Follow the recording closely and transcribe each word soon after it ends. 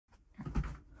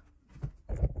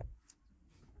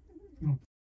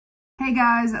Hey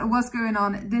guys, what's going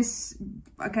on?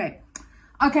 Okay,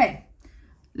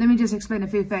 let me just explain a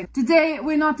few things. Today,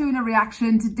 we're not doing a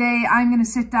reaction. Today, I'm going to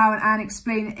sit down and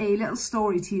explain a little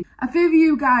story to you. A few of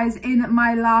you guys in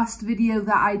my last video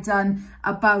that I done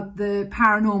about the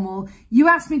paranormal, you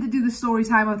asked me to do the story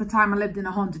time of the time I lived in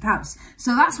a haunted house.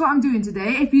 So that's what I'm doing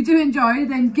today. If you do enjoy,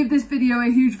 then give this video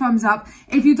a huge thumbs up.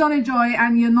 If you don't enjoy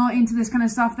and you're not into this kind of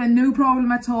stuff, then no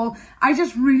problem at all. I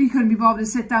just really couldn't be bothered to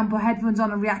sit down, put headphones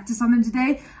on and react to something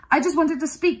today. I just wanted to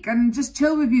speak and just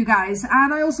chill with you guys.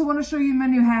 And I also want to show you my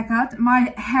new haircut.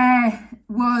 My hair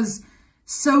was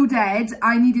so dead.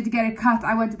 I needed to get it cut.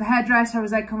 I went to the hairdresser. I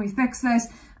was like, can we fix this?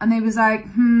 And they was like,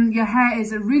 your hair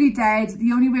is really dead.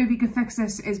 The only way we can fix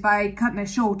this is by cutting it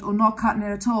short or not cutting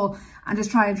it at all and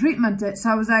just try and treatment it. So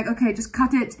I was like, okay, just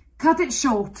cut it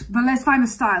short, but let's find a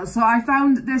style. So I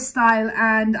found this style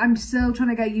and I'm still trying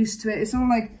to get used to it. It's all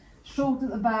like short at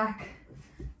the back,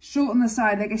 short on the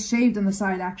side, like it's shaved on the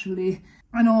side actually,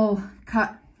 and all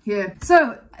cut here.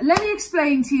 So let me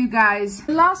explain to you guys.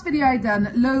 The last video I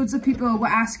done, loads of people were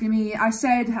asking me, I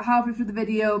said halfway through the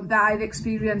video that I've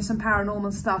experienced some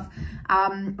paranormal stuff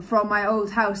from my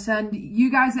old house, and you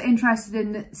guys are interested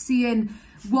in seeing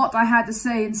what I had to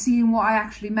say and seeing what I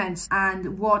actually meant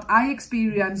and what I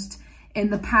experienced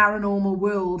in the paranormal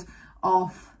world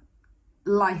of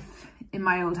life in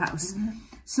my old house.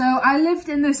 So I lived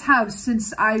in this house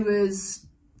since I was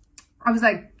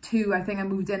like 2, I think I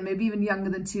moved in, maybe even younger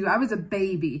than 2. I was a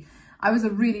baby. I was a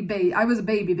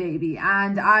baby.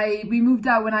 And we moved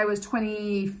out when I was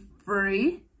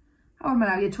 23. How am I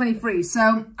now? Yeah, 23.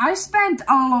 So I spent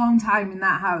a long time in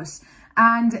that house.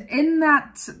 And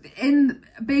in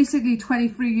basically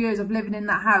 23 years of living in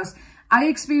that house, I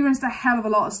experienced a hell of a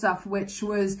lot of stuff, which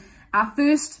was at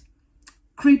first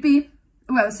creepy.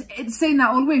 Well, it's saying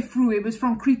that all the way through. It was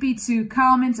from creepy to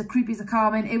calming to creepy to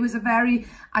calming. It was a very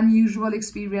unusual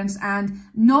experience, and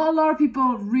not a lot of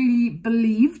people really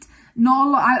believed.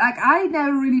 I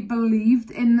never really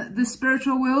believed in the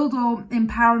spiritual world or in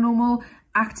paranormal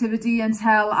activity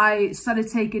until I started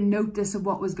taking notice of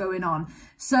what was going on.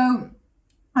 So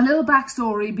a little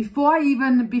backstory: before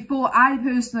I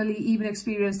personally even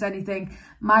experienced anything,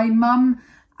 my mum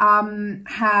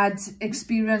had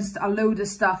experienced a load of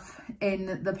stuff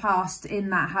in the past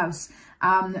in that house.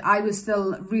 I was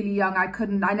still really young.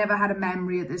 I never had a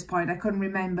memory at this point. I couldn't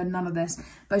remember none of this.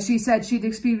 But she said she'd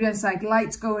experienced like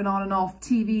lights going on and off,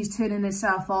 TVs turning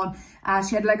itself on.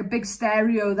 She had like a big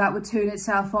stereo that would turn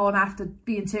itself on after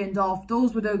being turned off.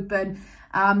 Doors would open.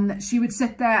 She would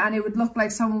sit there and it would look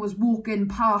like someone was walking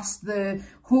past the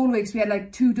hallway, because we had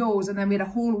like 2 doors and then we had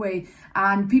a hallway,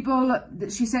 and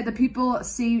she said that people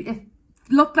it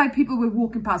looked like people were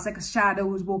walking past, like a shadow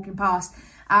was walking past.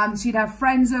 She'd have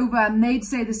friends over and they'd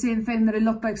say the same thing, that it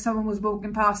looked like someone was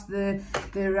walking past the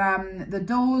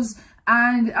doors.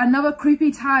 And another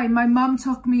creepy time, my mum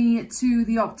took me to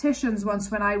the opticians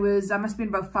once when I must have been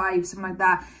about 5, something like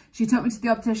that. She took me to the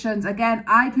opticians. Again,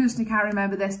 I personally can't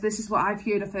remember this. This is what I've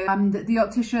heard of her. The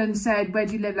optician said, where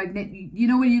do you live? Like, you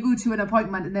know when you go to an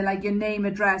appointment and they're like, your name,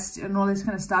 address, and all this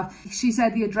kind of stuff. She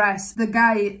said the address. The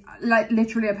guy, like,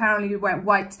 literally apparently went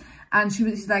white. And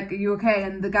she's like, are you okay?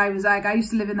 And the guy was like, I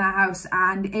used to live in that house,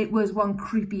 and it was one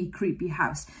creepy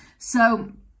house.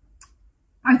 So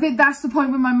I think that's the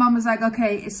point when my mum was like,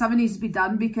 okay, something needs to be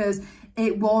done, because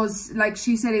it was, like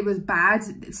she said, it was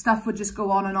bad. Stuff would just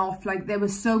go on and off. Like, there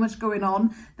was so much going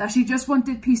on that she just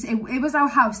wanted peace. It was our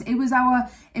house. It was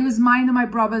mine and my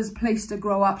brother's place to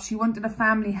grow up. She wanted a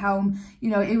family home. You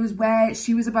know, it was where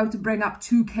she was about to bring up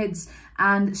 2 kids,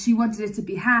 and she wanted it to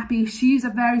be happy. She's a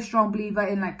very strong believer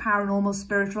in like paranormal,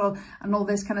 spiritual and all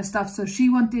this kind of stuff. So she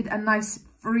wanted a nice,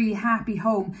 free, happy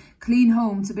home, clean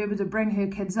home to be able to bring her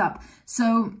kids up.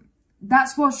 So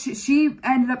that's what she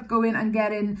ended up going and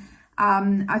getting.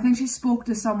 I think she spoke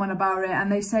to someone about it,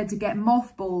 and they said to get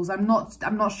mothballs. I'm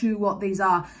not sure what these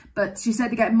are, but she said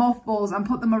to get mothballs and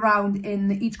put them around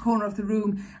in each corner of the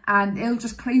room, and it'll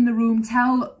just clean the room,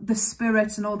 tell the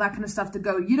spirits and all that kind of stuff to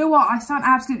go. You know what? I sound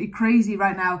absolutely crazy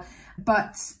right now,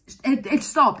 but it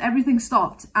stopped. Everything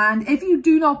stopped. And if you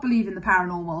do not believe in the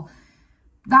paranormal,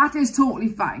 that is totally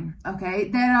fine, okay?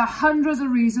 There are hundreds of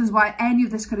reasons why any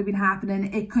of this could have been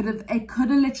happening. It could have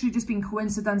literally just been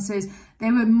coincidences.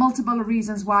 There were multiple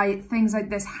reasons why things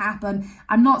like this happen.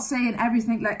 I'm not saying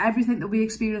everything that we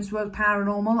experienced was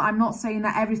paranormal. I'm not saying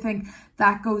that everything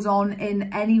that goes on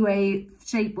in any way,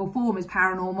 shape or form is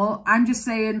paranormal. I'm just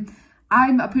saying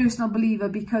I'm a personal believer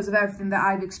because of everything that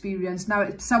I've experienced. Now,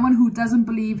 if someone who doesn't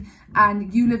believe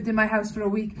and you lived in my house for a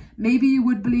week, maybe you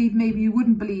would believe, maybe you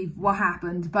wouldn't believe what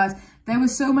happened. But there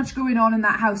was so much going on in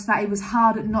that house that it was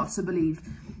hard not to believe.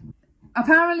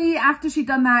 apparently after she'd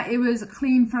done that, it was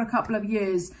clean for a couple of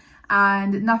years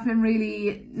and nothing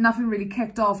really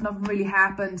kicked off, nothing really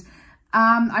happened.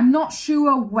 I'm not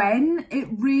sure when it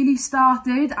really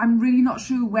started. I'm really not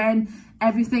sure when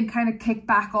everything kind of kicked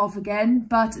back off again,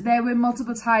 but there were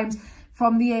multiple times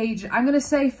from the age, I'm going to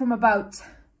say from about,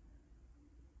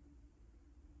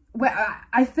 where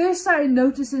I first started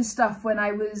noticing stuff when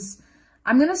I was,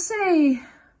 I'm going to say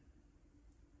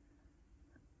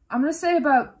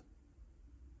about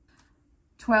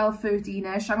 12,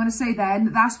 13-ish. I'm going to say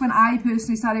then, that's when I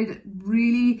personally started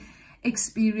really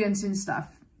experiencing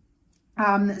stuff.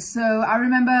 So I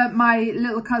remember my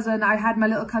little cousin, I had my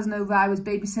little cousin over, I was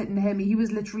babysitting him. He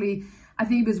was literally, I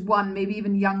think he was 1, maybe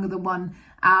even younger than 1.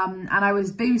 And I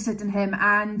was babysitting him,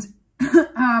 and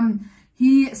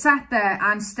he sat there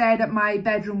and stared at my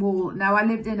bedroom wall. Now I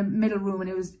lived in a middle room, and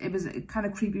it was a kind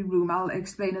of creepy room. I'll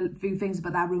explain a few things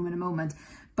about that room in a moment.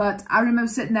 But I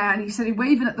remember sitting there and he started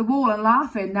waving at the wall and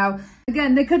laughing. Now,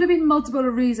 again, there could have been multiple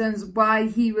reasons why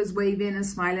he was waving and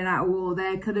smiling at a wall.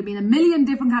 There could have been a million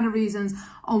different kind of reasons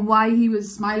on why he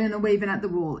was smiling and waving at the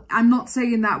wall. I'm not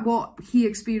saying that what he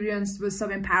experienced was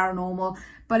something paranormal,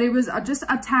 but it was just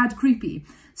a tad creepy.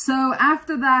 So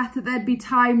after that, there'd be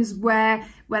times where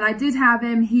when I did have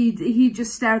him, he'd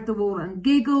just stare at the wall and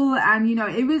giggle, and you know,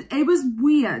 it was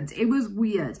weird. It was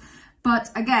weird.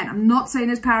 But again, I'm not saying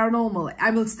it's paranormal.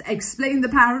 I will explain the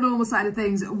paranormal side of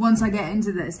things once I get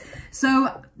into this.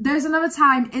 So there's another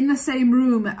time in the same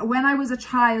room when I was a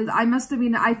child. I must have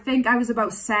been, I think I was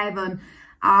about 7.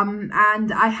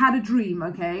 And I had a dream,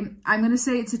 okay? I'm going to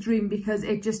say it's a dream because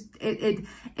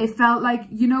it felt like,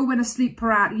 you know, when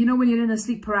you're in a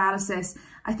sleep paralysis.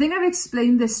 I think I've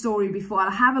explained this story before. I'll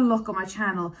have a look on my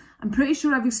channel. I'm pretty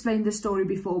sure I've explained this story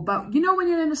before, but you know, when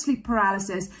you're in a sleep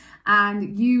paralysis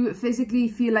and you physically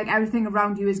feel like everything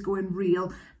around you is going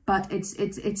real, but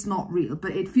it's not real,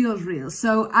 but it feels real.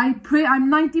 So I'm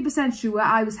 90% sure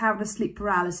I was having a sleep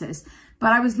paralysis,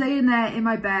 but I was laying there in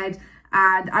my bed.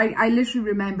 And I literally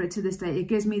remember it to this day. It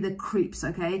gives me the creeps,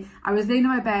 okay? I was laying in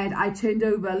my bed, I turned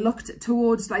over, looked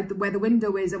towards like where the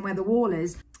window is and where the wall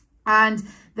is. And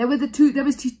there was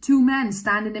two men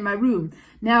standing in my room.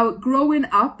 Now, growing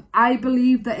up, I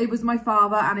believed that it was my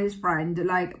father and his friend.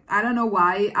 Like, I don't know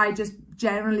why. I just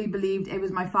generally believed it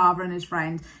was my father and his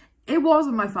friend. It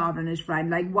wasn't my father and his friend.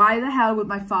 Like, why the hell would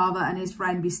my father and his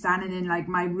friend be standing in like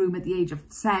my room at the age of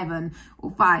 7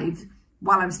 or 5?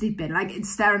 While I'm sleeping, like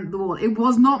it's staring at the wall. It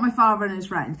was not my father and his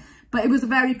friend, but it was a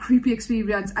very creepy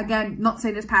experience. Again, not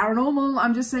saying it's paranormal,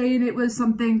 I'm just saying it was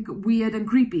something weird and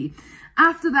creepy.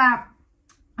 After that,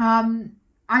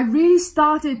 I really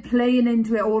started playing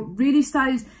into it, or really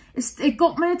started, it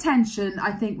got my attention,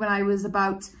 I think, when I was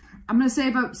about, I'm going to say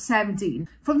about 17.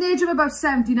 From the age of about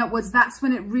 17 upwards, that's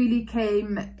when it really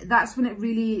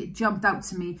jumped out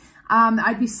to me.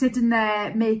 I'd be sitting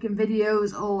there making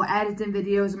videos or editing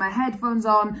videos with my headphones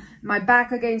on, my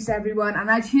back against everyone,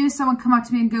 and I'd hear someone come up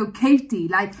to me and go, Katie,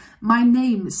 like my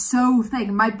name is so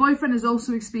thing. My boyfriend has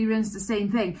also experienced the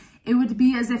same thing. It would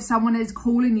be as if someone is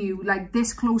calling you like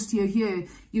this close to your ear.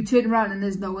 You turn around and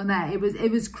there's no one there.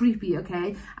 It was creepy,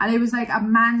 okay? And it was like a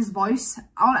man's voice.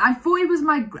 I thought it was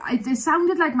it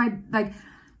sounded like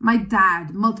my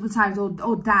dad multiple times, or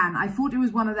Dan. I thought it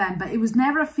was one of them, but it was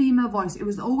never a female voice. It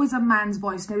was always a man's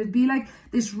voice. And it would be like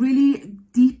this really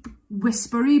deep,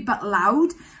 whispery, but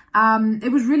loud.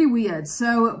 It was really weird.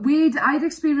 So I'd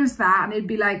experienced that, and it'd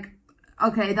be like,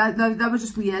 okay, that was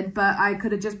just weird, but I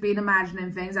could have just been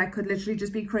imagining things. I could literally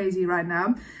just be crazy right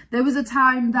now. There was a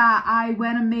time that I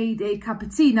went and made a cup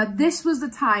of tea. Now, this was the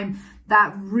time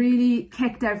that really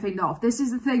kicked everything off. This is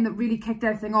the thing that really kicked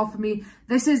everything off for me.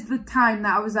 This is the time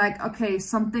that I was like, okay,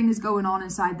 something is going on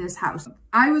inside this house.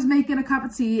 I was making a cup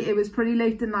of tea. It was pretty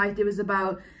late at night.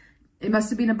 It must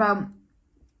have been about,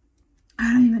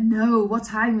 I don't even know, what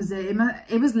time was it?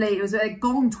 It was late. It was like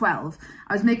gone 12.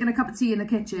 I was making a cup of tea in the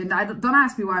kitchen. Don't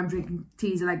ask me why I'm drinking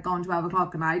teas at like gone 12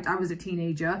 o'clock at night. I was a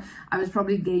teenager. I was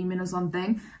probably gaming or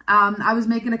something. I was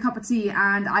making a cup of tea,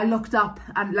 and I looked up,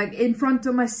 and like in front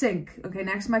of my sink, okay,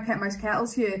 next to my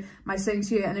kettle's here, my sink's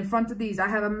here, and in front of these I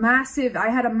had a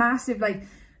massive like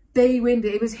bay window.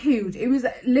 It was huge. It was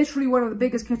literally one of the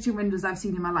biggest kitchen windows I've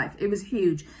seen in my life. It was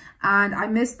huge, and I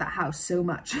missed that house so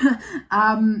much.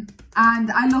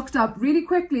 And I looked up really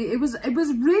quickly. It was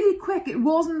really quick. It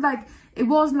wasn't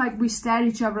like we stared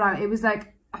each other out. It was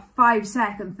like a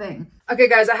 5-second thing. Okay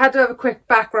guys, I had to have a quick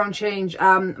background change.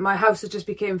 My house has just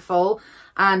became full,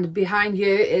 and behind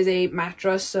here is a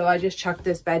mattress, so I just chucked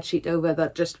this bed sheet over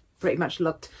that just pretty much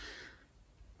looked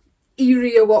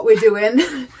eerie of what we're doing.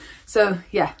 So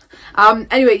yeah,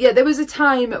 anyway, yeah, there was a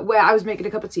time where I was making a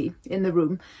cup of tea in the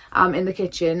room, in the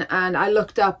kitchen, and I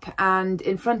looked up, and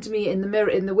in front of me in the mirror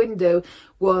in the window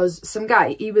was some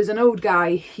guy. He was an old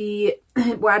guy. He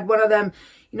had one of them,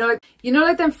 you know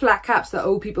like them flat caps that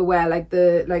old people wear,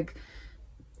 like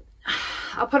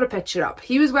I'll put a picture up.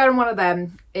 He was wearing one of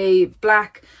them, a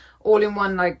black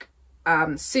all-in-one like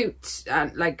suit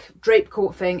and like drape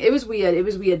coat thing. It was weird,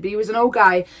 but he was an old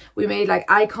guy. We made like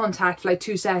eye contact for like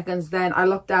 2 seconds, then I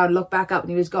looked down, looked back up,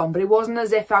 and he was gone. But it wasn't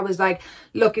as if I was like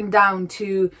looking down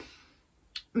to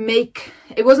make,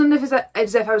 it wasn't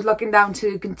as if I was looking down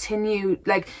to continue,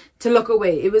 like to look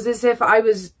away. It was as if I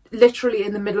was literally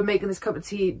in the middle of making this cup of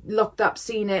tea, looked up,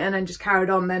 seen it, and then just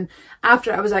carried on. Then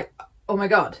after, I was like, oh my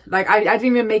god, like I didn't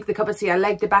even make the cup of tea. I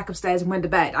legged it back upstairs and went to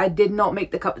bed. I did not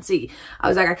make the cup of tea. I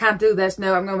was like, I can't do this.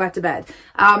 No, I'm going back to bed.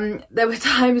 There were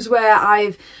times where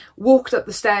I've walked up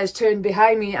the stairs, turned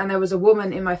behind me, and there was a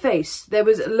woman in my face. There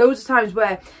was loads of times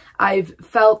where I've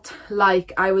felt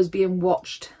like I was being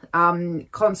watched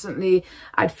constantly.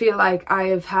 I'd feel like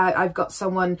I've got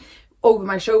someone over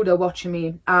my shoulder watching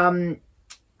me. I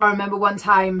remember one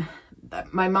time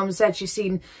my mum said she's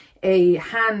seen a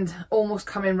hand almost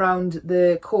coming round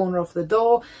the corner of the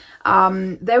door.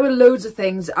 There were loads of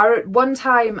things. One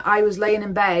time I was laying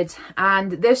in bed,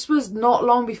 and this was not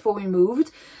long before we moved.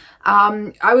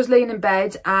 I was laying in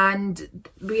bed, and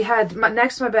we had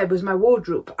next to my bed was my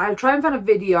wardrobe. I'll try and find a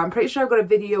video. I'm pretty sure I've got a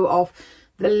video of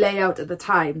the layout at the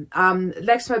time.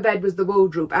 Next to my bed was the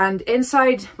wardrobe, and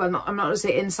inside, well, I'm not going to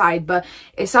say inside, but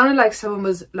it sounded like someone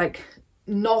was like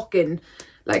knocking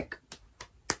like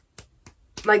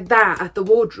that at the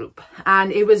wardrobe,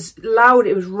 and it was loud.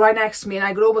 It was right next to me, and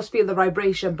I could almost feel the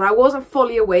vibration, but I wasn't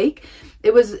fully awake.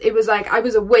 It was like I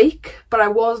was awake, but I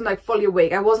wasn't like fully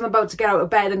awake. I wasn't about to get out of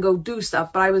bed and go do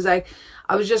stuff, but I was like,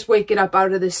 I was just waking up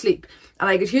out of this sleep, and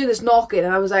I could hear this knocking,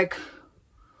 and I was like,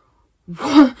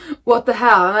 what the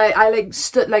hell? And I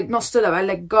like not stood up, I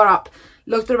like got up,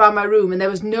 looked around my room, and there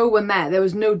was no one there. There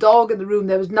was no dog in the room.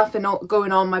 There was nothing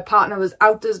going on. My partner was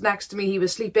outdoors next to me. He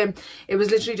was sleeping. It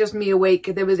was literally just me awake.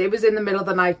 It was in the middle of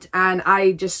the night, and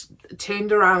I just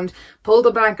turned around, pulled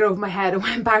the blanket over my head, and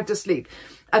went back to sleep.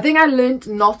 I think I learned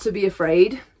not to be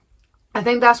afraid. I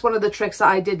think that's one of the tricks that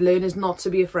I did learn, is not to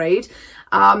be afraid.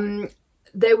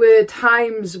 There were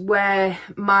times where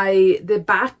the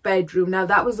back bedroom, now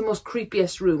that was the most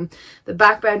creepiest room. The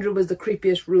back bedroom was the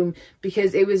creepiest room,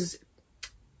 because it was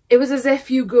as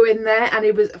if you go in there and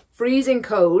it was freezing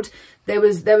cold. There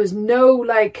was no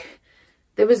like,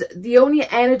 the only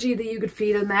energy that you could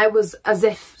feel in there was as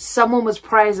if someone was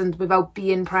present without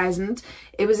being present.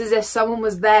 It was as if someone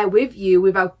was there with you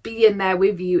without being there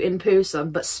with you in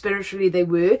person, but spiritually they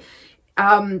were.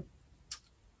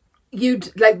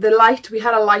 You'd like the light, we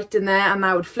had a light in there, and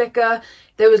that would flicker.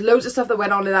 There was loads of stuff that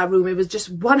went on in that room. It was just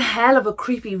one hell of a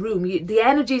creepy room. The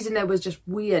energies in there was just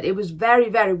weird. It was very,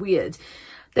 very weird.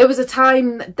 There was a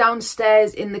time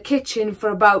downstairs in the kitchen for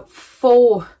about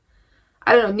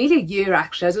nearly a year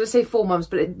actually. I was going to say 4 months,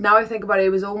 but now I think about it, it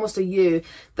was almost a year,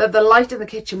 that the light in the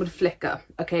kitchen would flicker.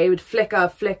 Okay, it would flicker,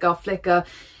 flicker, flicker.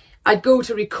 I'd go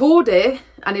to record it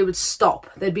and it would stop.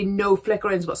 There'd be no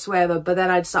flickerings whatsoever, but then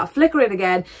I'd start flickering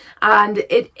again, and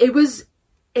it was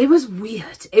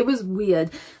weird. It was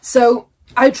weird. So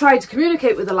I tried to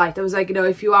communicate with the light. I was like,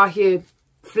 if you are here,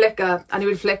 flicker, and it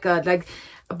would flicker like.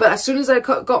 But as soon as I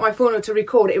got my phone out to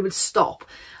record, it would stop.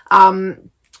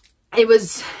 It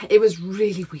was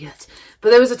really weird. But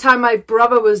there was a time my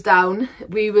brother was down.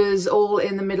 We was all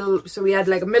in the middle. So we had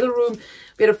like a middle room.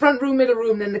 We had a front room, middle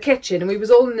room, then the kitchen. And we was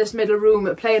all in this middle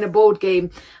room playing a board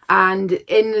game. And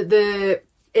in the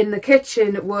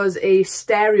kitchen was a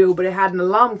stereo, but it had an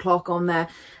alarm clock on there.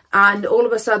 And all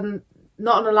of a sudden,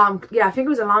 not an alarm. Yeah, I think it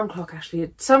was an alarm clock actually.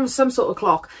 Some sort of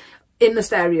clock in the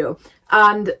stereo.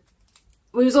 And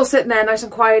we was all sitting there nice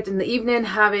and quiet in the evening,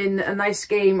 having a nice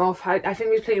game of, I think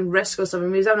we was playing Risk or something.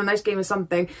 We was having a nice game of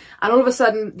something, and all of a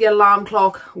sudden the alarm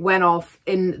clock went off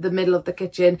in the middle of the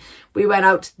kitchen. We went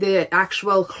out, the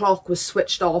actual clock was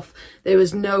switched off. There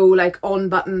was no like on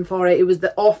button for it. It was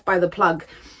off by the plug.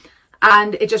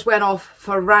 And it just went off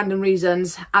for random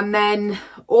reasons, and then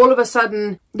all of a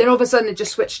sudden it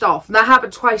just switched off. And that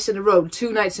happened twice in a row,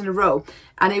 2 nights in a row,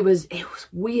 and it was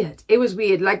weird. It was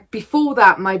weird. Like before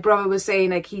that, my brother was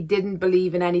saying like he didn't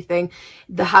believe in anything.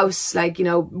 The house, like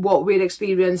what we're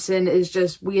experiencing is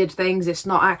just weird things. It's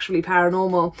not actually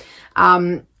paranormal.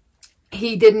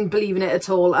 He didn't believe in it at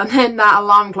all. And then that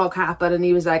alarm clock happened, and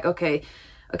he was like, okay,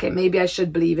 okay, maybe I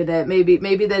should believe in it.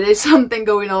 Maybe there is something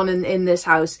going on in this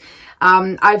house.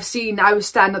 I was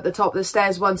standing at the top of the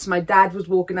stairs once. My dad was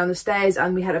walking down the stairs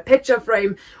and we had a picture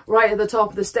frame right at the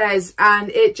top of the stairs, and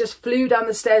it just flew down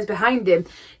the stairs behind him.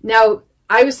 Now,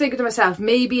 I was thinking to myself,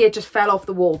 maybe it just fell off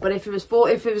the wall. But if it was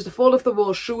to fall off the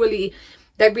wall, surely,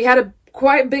 like, we had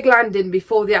quite a big landing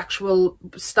before the actual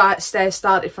stairs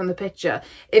started from the picture.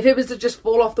 If it was to just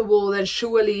fall off the wall, then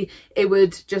surely it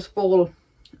would just fall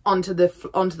onto the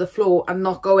floor and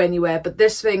not go anywhere. But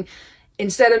this thing,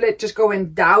 instead of it just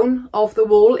going down off the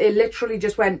wall, it literally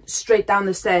just went straight down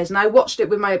the stairs. And I watched it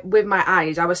with my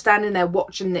eyes. I was standing there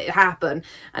watching it happen,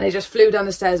 and it just flew down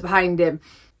the stairs behind him.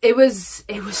 It was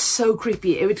so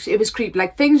creepy. It was creepy.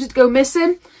 Like, things would go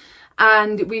missing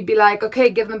and we'd be like, okay,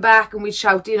 give them back, and we'd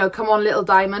shout, you know, come on, little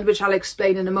diamond, which I'll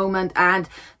explain in a moment, and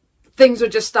things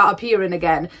would just start appearing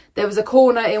again. There was a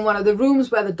corner in one of the rooms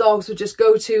where the dogs would just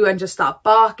go to and just start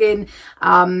barking,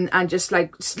 and just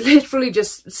like literally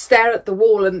just stare at the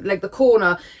wall. And like the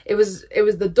corner, it was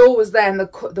the door was there and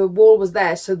the wall was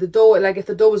there. So the door, like if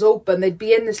the door was open, they'd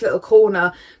be in this little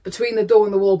corner between the door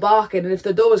and the wall barking. And if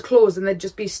the door was closed, then they'd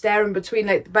just be staring between,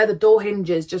 like by the door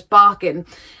hinges, just barking.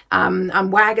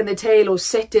 And wagging the tail or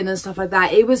sitting and stuff like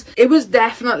that. It was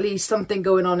definitely something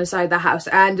going on inside the house,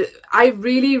 and I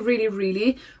really, really,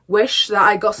 really wish that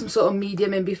I got some sort of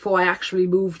medium in before I actually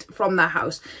moved from that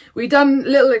house. We done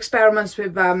little experiments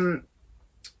with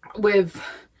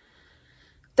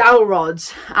dowel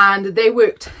rods, and they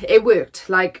worked. It worked.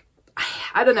 Like,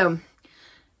 I don't know.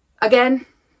 Again,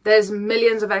 there's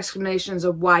millions of explanations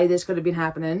of why this could have been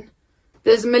happening.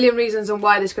 There's a million reasons on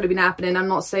why this could have been happening. I'm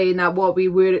not saying that what we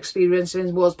were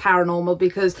experiencing was paranormal,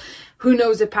 because who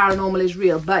knows if paranormal is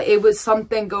real, but it was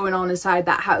something going on inside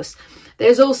that house.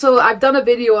 There's also, I've done a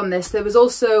video on this, there was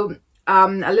also a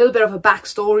little bit of a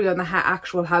backstory on the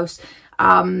actual house.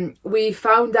 We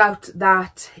found out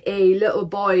that a little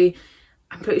boy,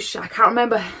 I'm pretty sure, I can't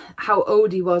remember how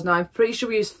old he was now, I'm pretty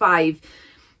sure he was 5,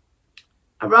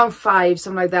 around 5,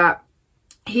 something like that.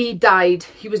 He died.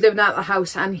 He was living out of the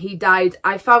house and he died.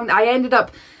 I ended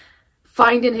up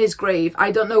finding his grave.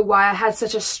 I don't know why. I had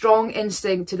such a strong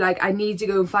instinct to, like, I need to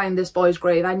go and find this boy's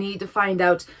grave. I need to find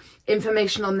out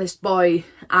information on this boy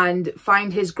and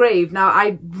find his grave. Now,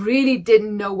 I really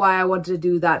didn't know why I wanted to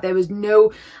do that.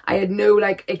 I had no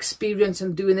like experience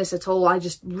in doing this at all. I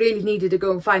just really needed to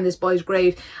go and find this boy's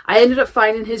grave. I ended up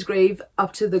finding his grave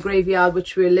up to the graveyard,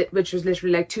 which was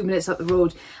literally like 2 minutes up the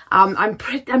road. I'm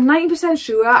 90%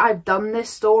 sure I've done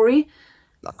this story.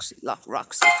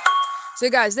 Roxy. So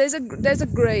guys, there's a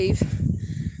grave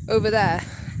over there.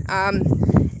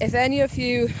 If any of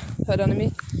you, hold on, let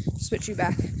me switch you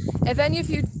back. If any of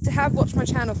you have watched my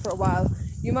channel for a while,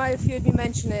 you might have heard me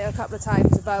mention it a couple of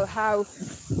times about how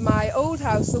my old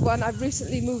house, the one I've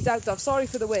recently moved out of, sorry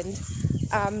for the wind,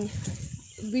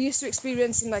 we used to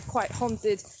experience some like quite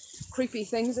haunted, creepy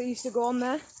things that used to go on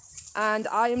there. And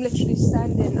I am literally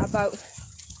standing about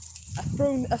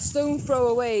a stone throw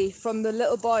away from the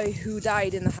little boy who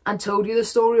died in the house. And told you the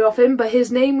story of him, but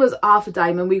his name was Arthur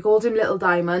Diamond. We called him Little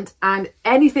Diamond, and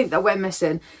anything that went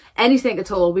missing, anything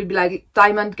at all, we'd be like,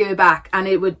 Diamond, give it back, and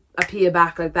it would appear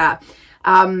back like that.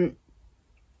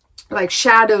 Like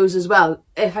shadows as well.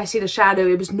 If I seen a shadow,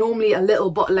 it was normally a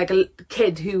little like a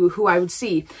kid who I would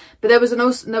see. But there was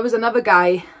another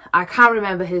guy, I can't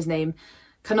remember his name,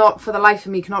 for the life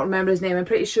of me cannot remember his name. I'm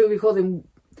pretty sure we called him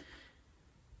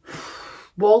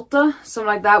Walter, something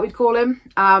like that we'd call him.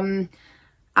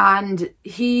 And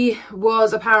he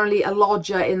was apparently a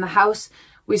lodger in the house.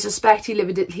 We suspect he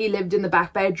lived in the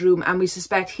back bedroom, and we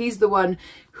suspect he's the one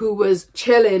who was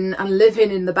chilling and living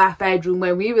in the back bedroom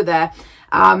when we were there,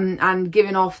 and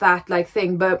giving off that like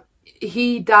thing. But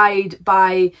he died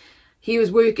he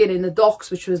was working in the docks,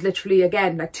 which was literally,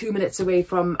 again, like 2 minutes away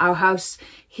from our house.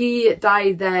 He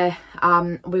died there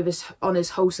on his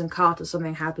horse and cart, or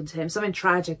something happened to him. Something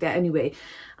tragic there anyway.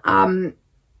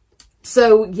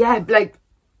 So yeah, like,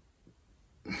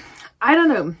 I don't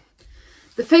know.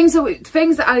 The things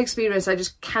that I experienced, I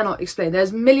just cannot explain.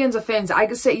 There's millions of things. I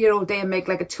could sit here all day and make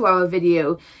like a 2-hour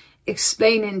video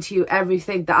explaining to you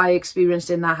everything that I experienced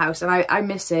in that house. And I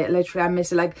miss it, literally, I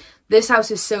miss it. Like, this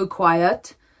house is so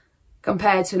quiet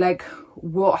compared to like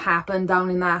what happened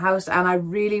down in that house, and I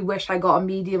really wish I got a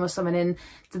medium or someone in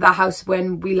to that house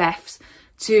when we left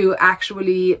to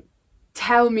actually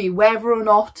tell me whether or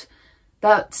not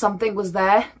that something was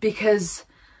there, because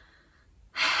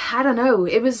I don't know,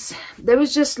 there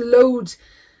was just loads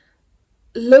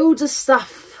of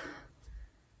stuff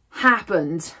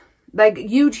happened Like,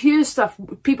 you'd hear stuff,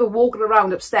 people walking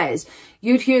around upstairs.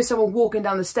 You'd hear someone walking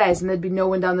down the stairs and there'd be no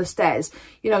one down the stairs.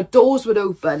 You know, doors would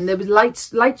open, there was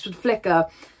lights would flicker.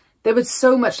 There was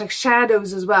so much, like,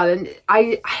 shadows as well. And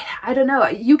I don't know,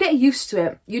 you get used to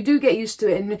it. You do get used to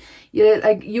it.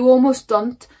 And you almost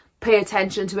don't pay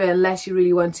attention to it unless you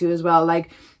really want to as well. Like,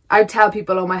 I'd tell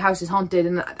people, oh, my house is haunted,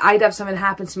 and I'd have something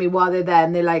happen to me while they're there,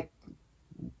 and they're like,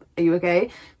 are you okay?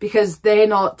 Because they're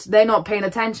not paying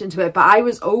attention to it. But I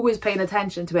was always paying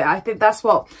attention to it. I think that's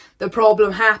what the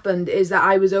problem happened, is that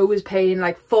I was always paying,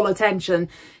 like, full attention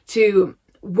to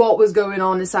what was going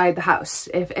on inside the house,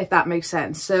 if that makes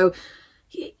sense. So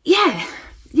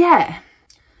yeah,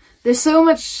 there's so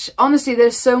much, honestly,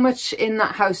 there's so much in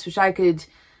that house which I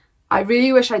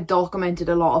really wish I documented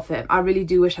a lot of it. I really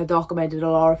do wish I documented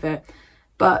a lot of it.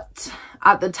 But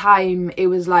at the time, it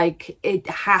was like, it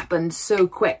happened so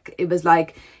quick. It was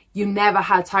like, you never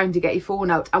had time to get your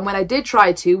phone out. And when I did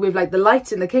try to, with, like, the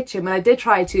lights in the kitchen, when I did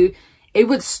try to, it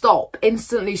would stop,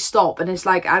 instantly stop. And it's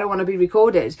like, I don't want to be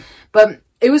recorded. But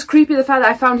it was creepy, the fact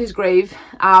that I found his grave.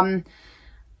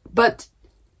 But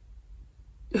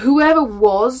whoever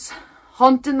was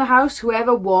haunting the house,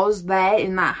 whoever was there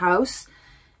in that house,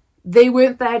 they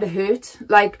weren't there to hurt.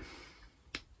 Like,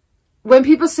 when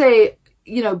people say,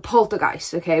 you know,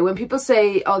 poltergeist, okay, when people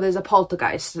say, oh, there's a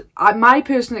poltergeist, my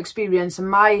personal experience and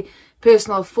my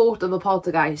personal thought of a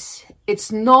poltergeist,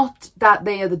 it's not that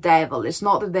they are the devil, it's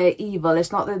not that they're evil,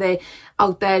 it's not that they're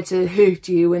out there to hurt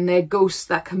you and they're ghosts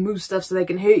that can move stuff so they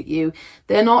can hurt you.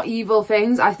 They're not evil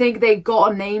things. I think they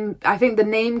got a name. I think the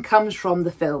name comes from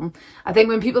the film. I think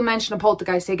when people mention a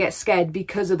poltergeist, they get scared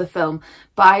because of the film.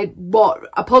 But what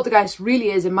a poltergeist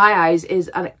really is, in my eyes, is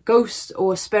a ghost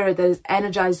or a spirit that is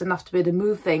energized enough to be able to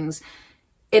move things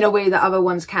in a way that other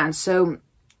ones can't. So,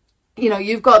 you know,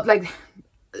 you've got, like,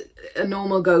 a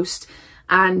normal ghost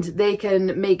and they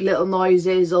can make little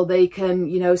noises, or they can,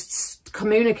 you know,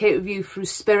 communicate with you through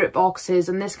spirit boxes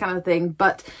and this kind of thing.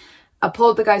 But a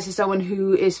poltergeist is someone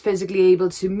who is physically able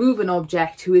to move an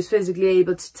object, who is physically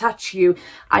able to touch you.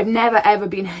 I've never ever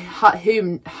been I've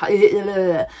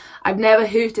never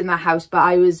hurt in that house, but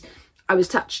I was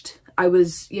touched. I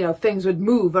was, you know, things would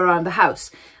move around the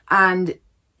house. And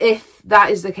if that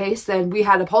is the case, then we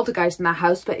had a poltergeist in that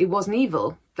house, but it wasn't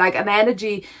evil. Like, an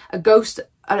energy, a ghost,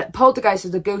 a poltergeist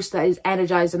is a ghost that is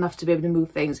energized enough to be able to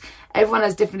move things. Everyone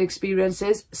has different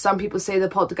experiences. Some people say the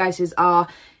poltergeists are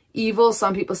evil.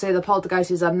 Some people say the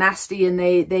poltergeists are nasty and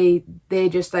they're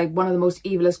just, like, one of the most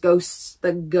evilest ghosts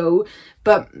that go.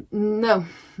 But no,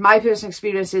 my personal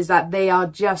experience is that they are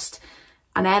just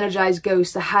an energized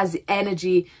ghost that has the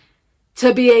energy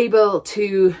to be able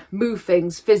to move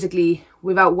things physically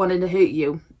without wanting to hurt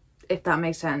you, if that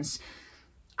makes sense.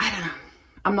 I don't know.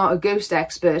 I'm not a ghost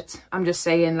expert. I'm just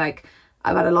saying, like,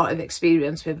 I've had a lot of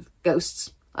experience with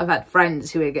ghosts. I've had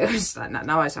friends who are ghosts.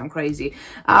 Now I sound crazy.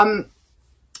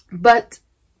 But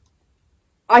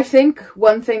I think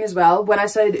one thing as well, when I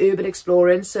started urban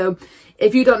exploring, so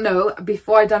if you don't know,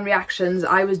 before I done reactions,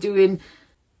 I was doing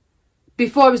a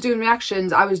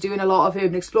lot of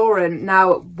urban exploring.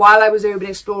 Now, while I was urban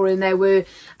exploring,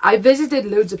 I visited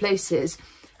loads of places,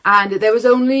 and there was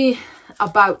only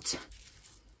about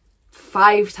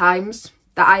 5 times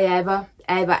that I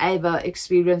ever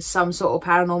experienced some sort of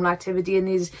paranormal activity in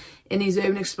these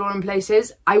urban exploring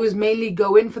places. I was mainly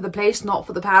going for the place, not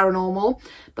for the paranormal,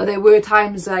 but there were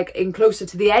times, like, in closer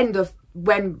to the end of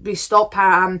when we stopped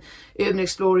urban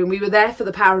exploring, we were there for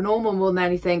the paranormal more than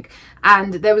anything.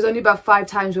 And there was only about 5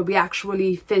 times where we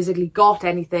actually physically got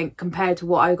anything compared to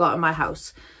what I got in my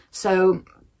house. So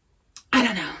I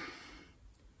don't know.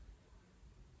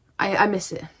 I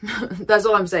miss it. That's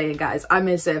all I'm saying, guys. I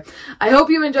miss it. I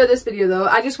hope you enjoyed this video, though.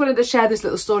 I just wanted to share this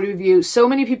little story with you. So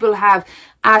many people have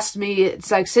asked me, it's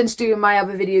like, since doing my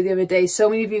other video the other day, so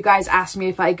many of you guys asked me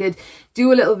if I could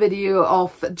do a little video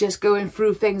of just going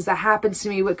through things that happened to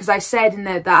me, because I said in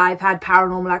there that I've had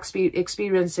paranormal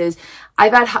experiences.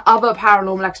 I've had other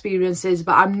paranormal experiences,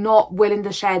 but I'm not willing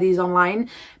to share these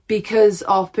online because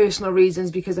of personal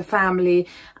reasons, because of family,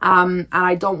 and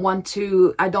I don't want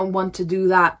to do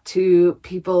that to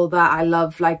people that I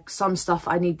love. Like, some stuff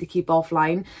I need to keep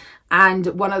offline. And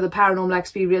one of the paranormal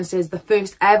experiences, the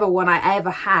first ever one I ever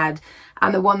had,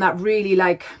 and the one that really,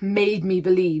 like, made me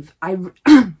believe,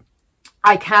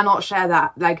 I cannot share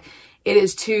that. Like,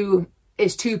 it's too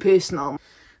personal.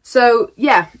 So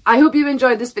yeah, I hope you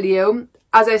enjoyed this video.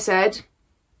 As I said,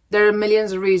 there are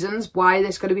millions of reasons why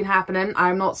this could have been happening.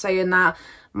 I'm not saying that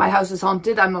my house is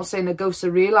haunted. I'm not saying the ghosts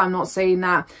are real. I'm not saying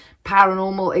that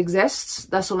paranormal exists.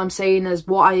 That's all I'm saying is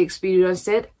what I experienced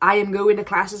it. I am going to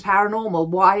class as paranormal.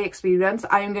 What I experienced,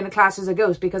 I am going to class as a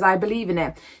ghost because I believe in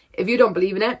it. If you don't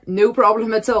believe in it, no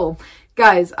problem at all.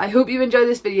 Guys, I hope you enjoyed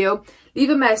this video. Leave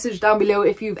a message down below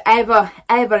if you've ever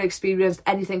experienced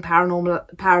anything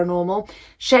paranormal.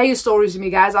 Share your stories with me,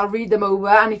 guys. I'll read them over,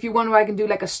 and if you want, I can do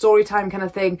like a story time kind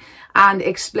of thing and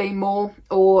explain more,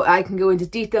 or I can go into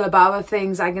detail about other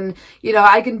things. I can, you know,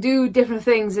 I can do different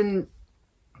things, and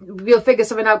we'll figure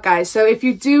something out, guys. So if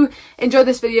you do enjoy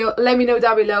this video, let me know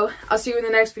down below. I'll see you in the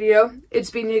next video. It's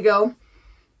been your girl.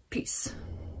 Peace.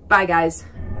 Bye, guys.